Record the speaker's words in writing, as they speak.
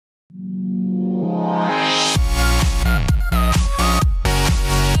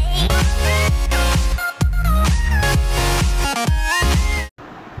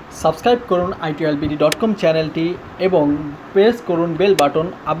Subscribe করুন itolbd.com চ্যানেলটি এবং প্রেস করুন বেল বাটন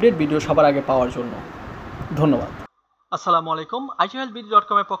আপডেট ভিডিও সবার আগে পাওয়ার জন্য। ধন্যবাদ। আসসালামু আলাইকুম।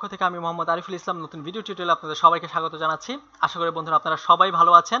 itolbd.com এর পক্ষ থেকে আমি মোহাম্মদ আরিফুল ইসলাম নতুন ভিডিও টিউটোরিয়ালে আপনাদের সবাইকে স্বাগত জানাচ্ছি। আশা করি বন্ধুরা আপনারা সবাই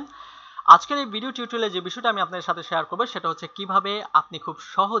ভালো আছেন। আজকের এই ভিডিও টিউটোরিয়ালে যে বিষয়টা আমি আপনাদের সাথে শেয়ার করব সেটা হচ্ছে কিভাবে আপনি খুব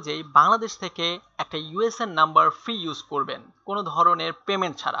সহজেই বাংলাদেশ থেকে একটা ইউএসএন নাম্বার ফ্রি ইউজ করবেন কোনো ধরনের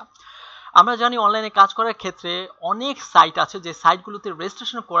পেমেন্ট ছাড়া। আমরা জানি অনলাইনে কাজ করার ক্ষেত্রে অনেক সাইট আছে যে সাইটগুলোতে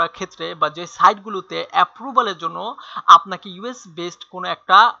রেজিস্ট্রেশন করার ক্ষেত্রে বা যে সাইটগুলোতে অ্যাপ্রুভালের জন্য আপনাকে ইউএস বেসড কোনো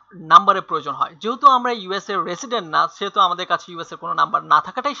একটা নাম্বারের প্রয়োজন হয়। যেহেতু আমরা ইউএস এর রেসিডেন্ট না সেহেতু আমাদের কাছে ইউএস এর কোনো নাম্বার না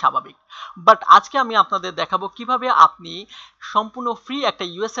থাকাটাই স্বাভাবিক। বাট আজকে আমি আপনাদের দেখাবো কিভাবে আপনি সম্পূর্ণ ফ্রি একটা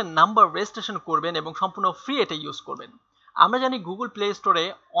ইউএস এর নাম্বার রেজিস্ট্রেশন করবেন এবং সম্পূর্ণ ফ্রি এটা ইউজ করবেন। আমরা জানি গুগল প্লে স্টোরে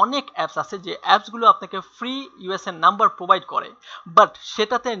অনেক অ্যাপস আছে যে অ্যাপসগুলো আপনাকে ফ্রি ইউএসএন নাম্বার প্রোভাইড করে, বাট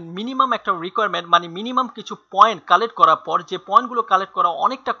সেটাতে মিনিমাম একটা রিকোয়ারমেন্ট মানে মিনিমাম কিছু পয়েন্ট কালেক্ট করার পর যে পয়েন্টগুলো কালেক্ট করা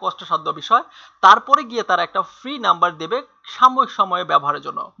অনেকটা কষ্টসাধ্য বিষয়, তারপরে গিয়ে তারা একটা ফ্রি নাম্বার দেবে সাময়িক সময়ে ব্যবহারের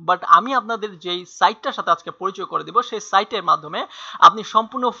জন্য। বাট আমি আপনাদের যেই সাইটটার সাথে আজকে পরিচয় করে দেব সেই সাইটের মাধ্যমে আপনি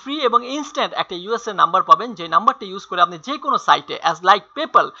সম্পূর্ণ ফ্রি এবং ইনস্ট্যান্ট একটা ইউএসএ নাম্বার পাবেন, যে নাম্বারটা ইউজ করে আপনি যে কোনো সাইটে অ্যাজ লাইক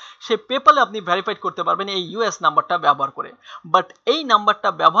পেপ্যাল, সেই পেপ্যালে আপনি ভেরিফাইড করতে পারবেন এই ইউএস নাম্বারটা ব্যবহার করে। বাট এই নাম্বারটা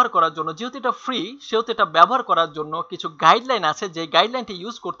ব্যবহার করার জন্য যেহেতু এটা ফ্রি সেহেতু এটা ব্যবহার করার জন্য কিছু গাইডলাইন আছে, যে গাইডলাইনটি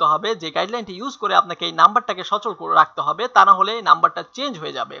ইউজ করতে হবে, যে গাইডলাইনটি ইউজ করে আপনাকে এই নাম্বারটাকে সচল করে রাখতে হবে, তা না হলে এই নাম্বারটা চেঞ্জ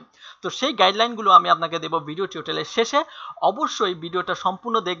হয়ে যাবে। তো সেই গাইডলাইনগুলো আমি আপনাকে দেব ভিডিও টিউটোরিয়ালের শেষে। অবশ্যই ভিডিওটা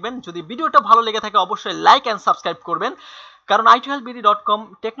সম্পূর্ণ দেখবেন। যদি ভিডিওটা ভালো লেগে থাকে অবশ্যই লাইক অ্যান্ড সাবস্ক্রাইব করবেন, কারণ itolbd.com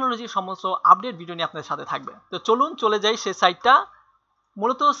টেকনোলজির সমস্ত আপডেট ভিডিও নিয়ে আপনাদের সাথে থাকবে। তো চলুন চলে যাই সেই সাইটটা।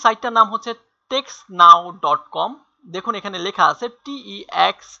 মূলত সাইটটার নাম হচ্ছে textnow.com। দেখুন এখানে লেখা আছে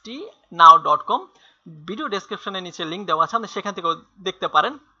textnow.com। ভিডিও ডেসক্রিপশনের নিচে লিঙ্ক দেওয়া আছে, আপনি সেখান থেকে দেখতে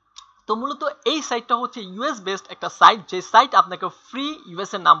পারেন। তো মূলত এই সাইটটা হচ্ছে ইউএস বেসড একটা সাইট, যে সাইট আপনাকে ফ্রি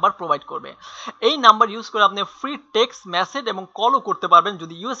ইউএস এর নাম্বার প্রোভাইড করবে। এই নাম্বার ইউজ করে আপনি ফ্রি টেক্সট মেসেজ এবং কলও করতে পারবেন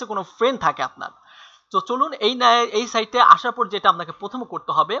যদি ইউএস এ কোনো ফ্রেন্ড থাকে আপনার। তো চলুন এই সাইটে আসার পর যেটা আপনাকে প্রথমে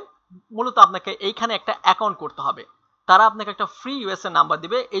করতে হবে, মূলত আপনাকে এইখানে একটা অ্যাকাউন্ট করতে হবে। তারা আপনাকে একটা ফ্রি ইউএস এর নাম্বার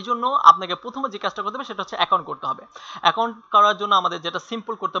দিবে, এই জন্য আপনাকে প্রথমে যে কাজটা করতে হবে সেটা হচ্ছে অ্যাকাউন্ট করতে হবে। অ্যাকাউন্ট করার জন্য আমাদের যেটা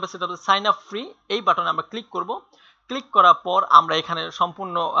সিম্পল করতে হবে সেটা হচ্ছে সাইন আপ ফ্রি। এই বাটনে আমরা ক্লিক করব। ক্লিক করার পর আমরা এখানে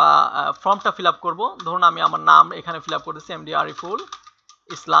সম্পূর্ণ ফর্মটা ফিল আপ করবো। ধরুন আমি আমার নাম এখানে ফিল আপ করতেছি এমডি আরিফুল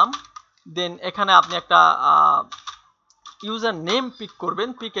ইসলাম। দেন এখানে আপনি একটা ইউজার নেম পিক করবেন,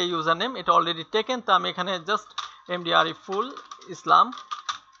 পিক এ ইউজার নেম, এটা অলরেডি টেকেন। তো আমি এখানে জাস্ট এমডি আরিফুল ইসলাম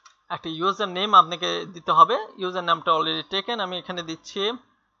একটা ইউজার নেম আপনাকে দিতে হবে। ইউজার নামটা অলরেডি টেকেন, আমি এখানে দিচ্ছি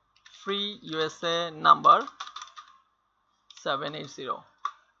ফ্রি ইউএসএ নাম্বার 780।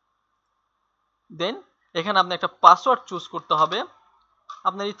 দেন এখানে আপনি একটা পাসওয়ার্ড চুজ করতে হবে,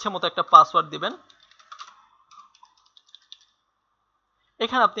 আপনার ইচ্ছে মতো একটা পাসওয়ার্ড দিবেন।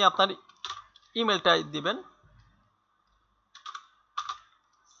 এখানে আপনি আপনার ইমেলটা দিবেন।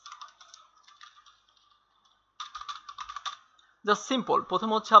 Just simple.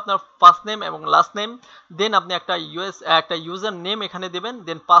 প্রথমে হচ্ছে আপনার ফার্স্ট নেম এবং লাস্ট নেম, দেন আপনি একটা ইউজার নেম এখানে দিবেন,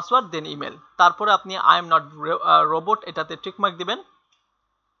 দেন পাসওয়ার্ড, দেন ইমেল। তারপরে আপনি আই এম নট রোবট এটাতে টিকমার্ক দিবেন।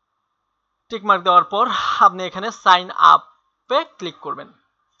 টিকমার্ক দেওয়ার পর আপনি এখানে সাইন আপে ক্লিক করবেন।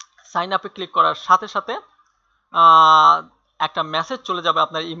 সাইন আপে ক্লিক করার সাথে সাথে একটা মেসেজ চলে যাবে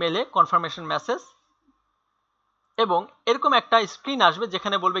আপনার ইমেলে, কনফার্মেশন মেসেজ, এবং এরকম একটা স্ক্রিন আসবে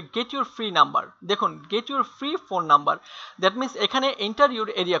যেখানে বলবে গেট ইউর ফ্রি নাম্বার। দেখুন get your free phone number, that means এখানে এন্টার ইউর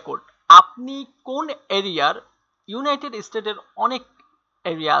এরিয়া কোড। আপনি কোন এরিয়ার, ইউনাইটেড স্টেটের অনেক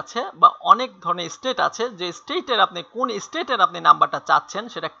এরিয়া আছে বা অনেক ধরনের স্টেট আছে, যে স্টেটের আপনি কোন স্টেটের আপনি নাম্বারটা চাচ্ছেন,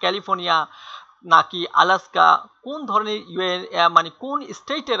 সেটা ক্যালিফোর্নিয়া নাকি আলাস্কা, কোন ধরনের মানে কোন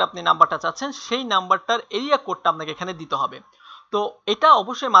স্টেটের আপনি নাম্বারটা চাচ্ছেন সেই নাম্বারটার এরিয়া কোডটা আপনাকে এখানে দিতে হবে। তো এটা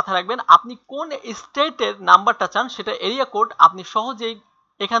অবশ্যই মাথায় রাখবেন, আপনি কোন স্টেটের নাম্বারটা চান সেটা এরিয়া কোড আপনি সহজেই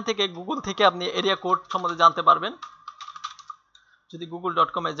এখান থেকে গুগল থেকে আপনি এরিয়া কোড সম্বন্ধে জানতে পারবেন। যদি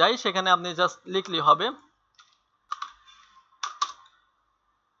google.com এ যাই সেখানে আপনি জাস্ট লিখলেই হবে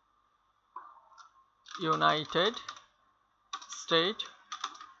ইউনাইটেড স্টেট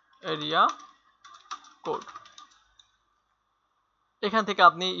এরিয়া কোড। এখান থেকে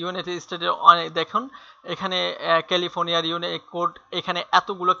আপনি ইউনাইটেড স্টেটের অনেক দেখুন এখানে ক্যালিফোর্নিয়ার ইউনিক কোড, এখানে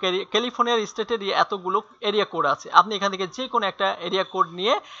এতগুলো ক্যালিফোর্নিয়ার স্টেটের এতগুলো এরিয়া কোড আছে। আপনি এখান থেকে যে কোনো একটা এরিয়া কোড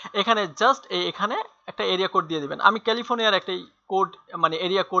নিয়ে এখানে জাস্ট এখানে একটা এরিয়া কোড দিয়ে দিবেন। আমি ক্যালিফোর্নিয়ার একটা কোড মানে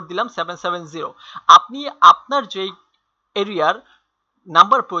এরিয়া কোড দিলাম 770। আপনি আপনার যেই এরিয়ার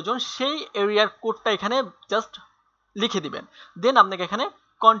নাম্বার প্রয়োজন সেই এরিয়ার কোডটা এখানে জাস্ট লিখে দিবেন। দেন আপনাকে এখানে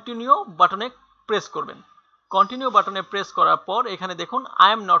কন্টিনিউ বাটনে প্রেস করবেন। কন্টিনিউ বাটনে প্রেস করার পর এখানে দেখুন আই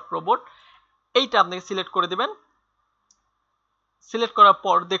এম নট রোবট, এইটা আপনাকে সিলেক্ট করে দিবেন। সিলেক্ট করার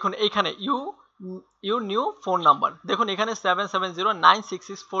পর দেখুন এইখানে ইউ নিউ ফোন নাম্বার, দেখুন এখানে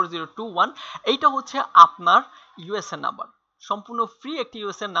 7709664021, এইটা হচ্ছে আপনার ইউএসএ নাম্বার, সম্পূর্ণ ফ্রি একটি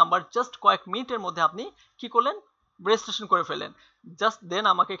ইউএসএ নাম্বার। জাস্ট কয়েক মিনিটের মধ্যে আপনি কি করলেন, রেজিস্ট্রেশন করে ফেললেন। জাস্ট দেন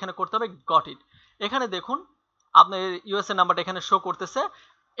আমাকে এখানে করতে হবে গট ইট। এখানে দেখুন আপনার ইউএসএ নাম্বারটা এখানে শো করতেছে।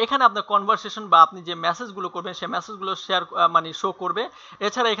 এখানে আপনার কনভারসেশন বা আপনি যে মেসেজগুলো করবেন সেই মেসেজগুলো শেয়ার মানে শো করবে।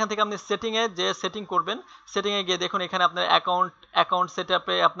 এছাড়া এখান থেকে আপনি সেটিংয়ে যে সেটিং করবেন, সেটিংয়ে গিয়ে দেখুন এখানে আপনার অ্যাকাউন্ট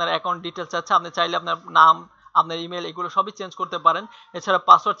সেটআপে আপনার অ্যাকাউন্ট ডিটেলস আছে। আপনি চাইলে আপনার নাম, আপনার ইমেল এগুলো সবই চেঞ্জ করতে পারেন। এছাড়া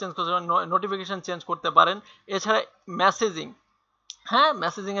পাসওয়ার্ড চেঞ্জ করতে পারেন, নোটিফিকেশন চেঞ্জ করতে পারেন। এছাড়া মেসেজিং, হ্যাঁ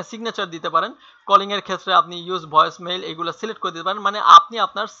মেসেজিং এর সিগনেচার দিতে পারেন। কলিং এর ক্ষেত্রে আপনি ইউজ ভয়েস মেইল এগুলো সিলেক্ট করে দিতে পারেন, মানে আপনি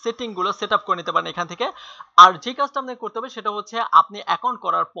আপনার সেটিং গুলো সেট আপ করে নিতে পারেন এখান থেকে। আর যে কাজটা আপনাকে করতে হবে সেটা হচ্ছে আপনি অ্যাকাউন্ট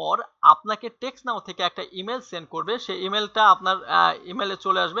করার পর আপনাকে টেক্সট নাও থেকে একটা ইমেল সেন্ড করবে। সেই ইমেলটা আপনার ইমেলে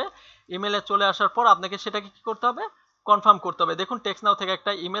চলে আসবে। ইমেলে চলে আসার পর আপনাকে সেটাকে কি করতে হবে, কনফার্ম করতে হবে। দেখুন টেক্সট নাও থেকে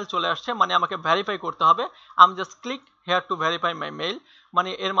একটা ইমেল চলে আসছে, মানে আমাকে ভেরিফাই করতে হবে। আমি just click here to verify my mail, মানে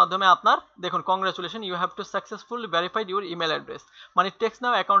এর মাধ্যমে আপনার দেখুন congratulation you have to successfully verified your email address, মানে টেক্সট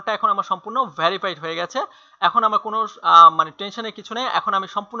নাও অ্যাকাউন্টটা এখন আমার সম্পূর্ণ ভেরিফাইড হয়ে গেছে। এখন আমার কোনো মানে টেনশনের কিছু নেই। এখন আমি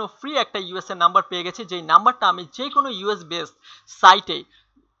সম্পূর্ণ ফ্রি একটা ইউএসএ নাম্বার পেয়ে গেছি, যেই নাম্বারটা আমি যে কোনো ইউএস বেসড সাইটে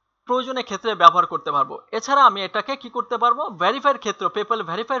প্রয়োজনের ক্ষেত্রে ব্যবহার করতে পারবো। এছাড়া আমি এটাকে কি করতে পারবো, ভেরিফাইয়ের ক্ষেত্রে, পেপ্যাল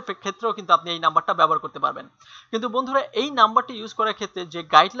ভেরিফাইয়ের ক্ষেত্রেও কিন্তু আপনি এই নাম্বারটা ব্যবহার করতে পারবেন। কিন্তু বন্ধুরা এই নাম্বারটি ইউজ করার ক্ষেত্রে যে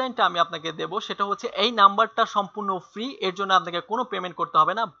গাইডলাইনটা আমি আপনাকে দেবো সেটা হচ্ছে এই নাম্বারটা সম্পূর্ণ ফ্রি, এর জন্য আপনাকে কোনো পেমেন্ট করতে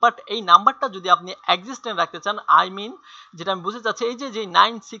হবে না। বাট এই নাম্বারটা যদি আপনি এক্সিস্টেন্ট রাখতে চান, আই মিন যেটা আমি বুঝতে চাচ্ছি, এই যে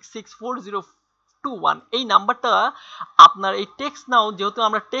 96640221 এই নাম্বারটা আপনার এই টেক্সট নাও, যেহেতু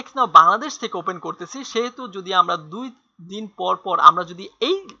আমরা টেক্সট নাও বাংলাদেশ থেকে ওপেন করতেছি, সেহেতু যদি আমরা 2 দিন পর পর আমরা যদি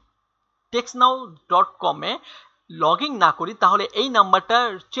এই textnow.com এ লগ ইন না করি তাহলে এই নাম্বারটা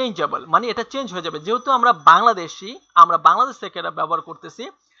চেঞ্জেবল, মানে এটা চেঞ্জ হয়ে যাবে। যেহেতু আমরা বাংলাদেশি, আমরা বাংলাদেশ থেকে এটা ব্যবহার করতেছি,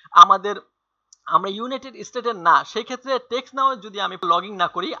 আমরা ইউনাইটেড স্টেটের না, সেই ক্ষেত্রে টেক্সট নাও যদি আমি লগ ইন না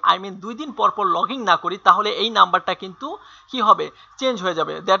করি, আই মিন 2 দিন পর পর লগ ইন না করি, তাহলে এই নাম্বারটা কিন্তু কি হবে, চেঞ্জ হয়ে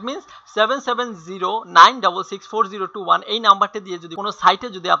যাবে। দ্যাট মিনস 7709664021 এই নাম্বারটা দিয়ে যদি কোনো সাইটে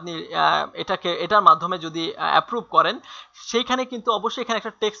যদি আপনি এটার মাধ্যমে যদি অ্যাপ্রুভ করেন, সেইখানে কিন্তু অবশ্যই এখানে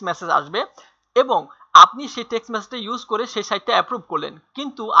একটা টেক্সট মেসেজ আসবে এবং আপনি সেই টেক্সট মেসেজটা ইউজ করে সেই সাইটটা অ্যাপ্রুভ করলেন।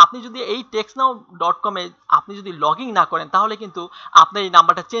 কিন্তু আপনি যদি এই textnow.com এ আপনি যদি লগ ইন না করেন তাহলে কিন্তু আপনার এই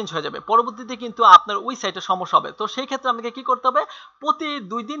নাম্বারটা চেঞ্জ হয়ে যাবে, পরবর্তীতে কিন্তু আপনার ওই সাইটে সমস্যা হবে। তো সেই ক্ষেত্রে আপনাকে কি করতে হবে, প্রতি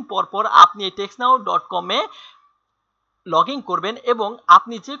 2 দিন পর পর আপনি এই textnow.com এ লগ ইন করবেন এবং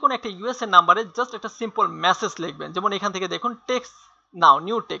আপনি যে কোনো একটা ইউএসএ নাম্বারে জাস্ট একটা সিম্পল মেসেজ লিখবেন। যেমন এখান থেকে দেখুন টেক্সট নাও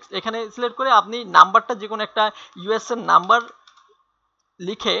নিউ টেক্সট, এখানে সিলেক্ট করে আপনি নাম্বারটা যে কোনো একটা ইউএসএ নাম্বার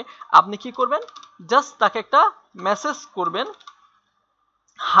লিখে আপনি কি করবেন, জাস্ট তাকে একটা মেসেজ করবেন,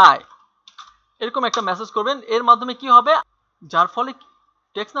 হাই, এরকম একটা মেসেজ করবেন। এর মাধ্যমে কি হবে, যার ফলে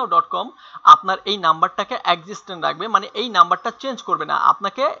textnow.com আপনার এই নাম্বারটাকে এক্সিস্টেন্ট রাখবে, মানে এই নাম্বারটা চেঞ্জ করবে না।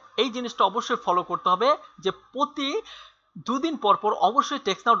 আপনাকে এই জিনিসটা অবশ্যই ফলো করতে হবে যে প্রতি 2 দিন পর পর অবশ্যই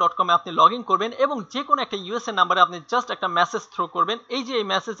textnow.com এ আপনি লগ ইন করবেন এবং যে কোনো একটা ইউএসএ নাম্বারে আপনি জাস্ট একটা মেসেজ থ্রো করবেন। এই যে এই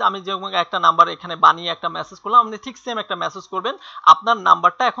মেসেজ আমি যেমন একটা নাম্বার এখানে বানিয়ে একটা মেসেজ করলাম, আপনি ঠিক সেম একটা মেসেজ করবেন, আপনার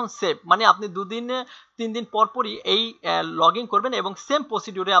নাম্বারটা এখন সেভ, মানে আপনি 2 দিনে 3 দিন পর পরই এই লগ ইন করবেন এবং সেম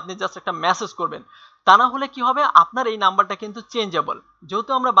প্রসিডিউরে আপনি জাস্ট একটা মেসেজ করবেন। তা না হলে কি হবে, আপনার এই নাম্বারটা কিন্তু চেঞ্জেবল।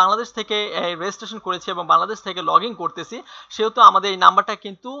 যেহেতু আমরা বাংলাদেশ থেকে রেজিস্ট্রেশন করেছি এবং বাংলাদেশ থেকে লগ ইন করতেছি, সেহেতু আমাদের এই নাম্বারটা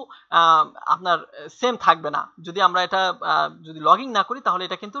কিন্তু আপনার সেম থাকবে না। যদি আমরা এটা যদি লগ ইন না করি তাহলে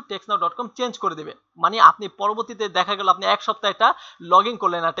এটা কিন্তু textnow.com চেঞ্জ করে দেবে, মানে আপনি পরবর্তীতে দেখা গেল আপনি এক সপ্তাহ এটা লগ ইন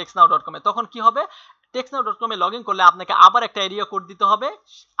করলেন না textnow.com এ, তখন কি হবে, textnow.com এ লগ ইন করলে আপনাকে আবার একটা এরিয়া কোড দিতে হবে,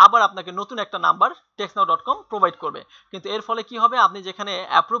 আবার আপনাকে নতুন একটা নাম্বার textnow.com প্রোভাইড করবে। কিন্তু এর ফলে কি হবে, আপনি যেখানে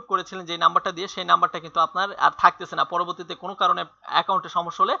অ্যাপ্রুভ করেছিলেন যে নাম্বারটা দিয়ে, সেই নাম্বারটা কিন্তু আপনার আর থাকতেছে না। পরবর্তীতে কোনো কারণে অ্যাকাউন্টে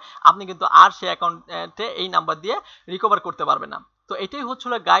সমস্যা হলে আপনি কিন্তু আর সেই অ্যাকাউন্টে এই নাম্বার দিয়ে রিকভার করতে পারবেন না। তো এটাই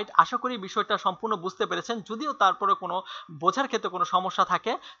হচ্ছিল গাইড। আশা করি বিষয়টা সম্পূর্ণ বুঝতে পেরেছেন। যদিও তারপরে কোনো বোঝার ক্ষেত্রে কোনো সমস্যা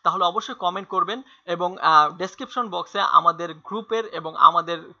থাকে তাহলে অবশ্যই কমেন্ট করবেন এবং ডেসক্রিপশন বক্সে আমাদের গ্রুপের এবং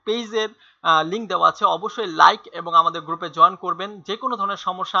আমাদের পেজের লিঙ্ক দেওয়া আছে, অবশ্যই লাইক এবং আমাদের গ্রুপে জয়েন করবেন। যে কোনো ধরনের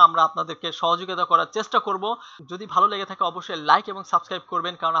সমস্যা আমরা আপনাদেরকে সহযোগিতা করার চেষ্টা করব। যদি ভালো লেগে থাকে অবশ্যই লাইক এবং সাবস্ক্রাইব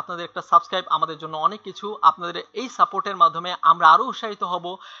করবেন, কারণ আপনাদের একটা সাবস্ক্রাইব আমাদের জন্য অনেক কিছু। আপনাদের এই সাপোর্টের মাধ্যমে আমরা আরও উৎসাহিত হব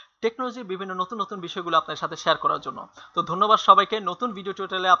টেকনোলজির বিভিন্ন নতুন নতুন বিষয়গুলো আপনাদের সাথে শেয়ার করার জন্য। তো ধন্যবাদ সবাইকে। নতুন ভিডিও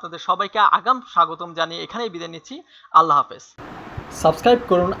টিউটোরিয়ালে আপনাদের সবাইকে আগাম স্বাগতম জানিয়ে এখানেই বিদায় নিচ্ছি। আল্লাহ হাফেজ। সাবস্ক্রাইব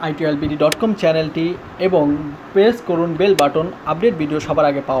করুন itolbd.com চ্যানেলটি এবং প্রেস করুন বেল বাটন আপডেট ভিডিও সবার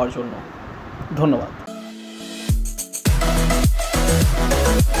আগে পাওয়ার জন্য। ধন্যবাদ।